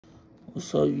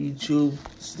What's up, YouTube?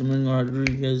 It's Domingo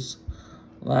Rodriguez,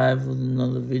 live with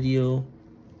another video.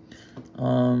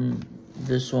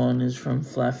 This one is from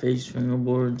Flat Face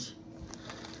Fingerboards.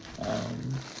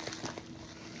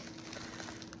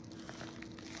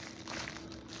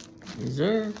 Is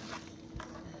there?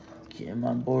 Yeah,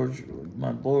 my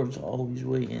board's always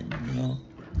waiting, you know.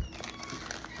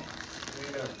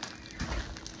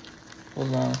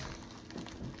 Hold on.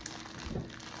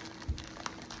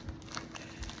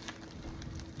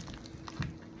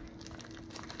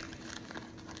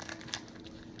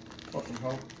 Fucking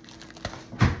help.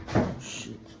 Oh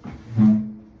shit.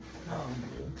 Oh,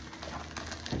 good.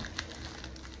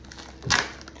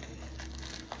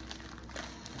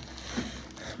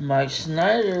 Mike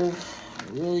Snyder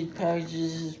really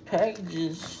packages his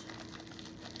packages,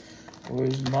 or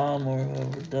his mom, or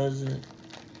whoever does it.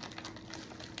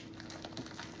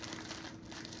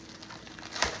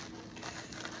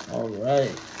 All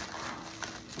right.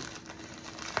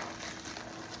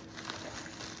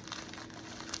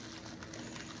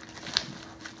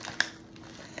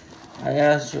 I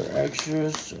asked for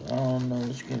extras, so I don't know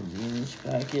what's gonna be in this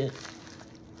packet.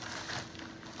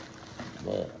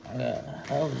 But I got a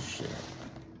hell of shit.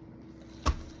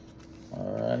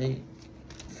 Alright.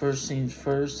 First things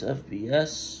first,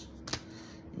 FBS.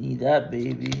 Need that,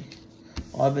 baby.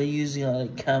 Well, I've been using a lot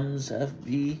of Chems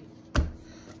FB,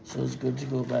 so it's good to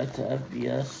go back to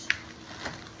FBS.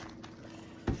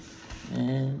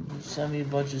 And send me a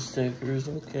bunch of stickers.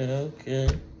 Okay.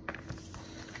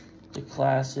 The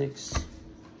classics.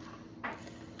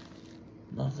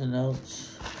 Nothing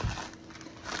else.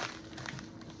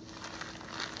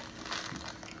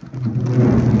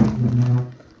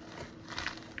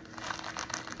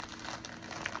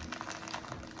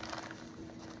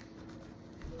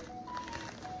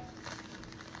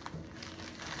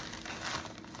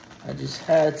 I just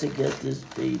had to get this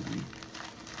baby.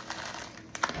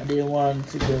 I didn't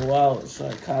want it to go out, so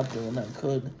I copped it when I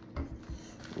could.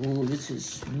 Ooh, this is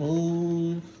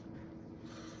smooth.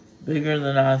 Bigger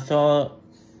than I thought.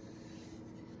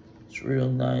 It's real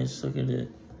nice. Look at it.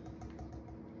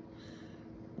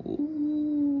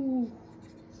 Ooh.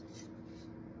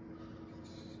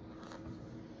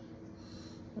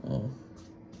 Oh,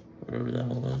 whatever that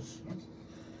was.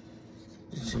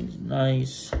 This seems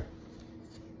nice.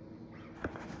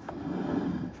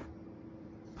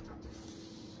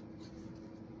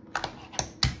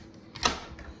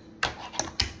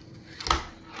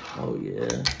 Oh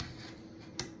yeah.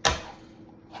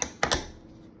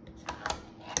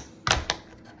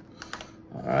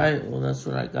 Alright, well that's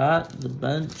what I got. The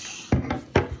bench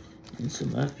and some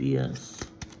FPS.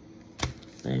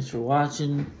 Thanks for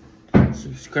watching.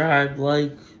 Subscribe,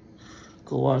 like,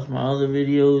 go watch my other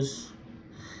videos.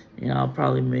 And I'll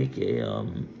probably make a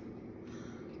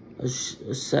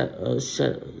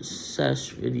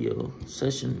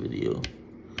session video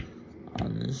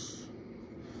on this.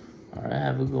 Alright,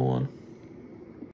 have a good one.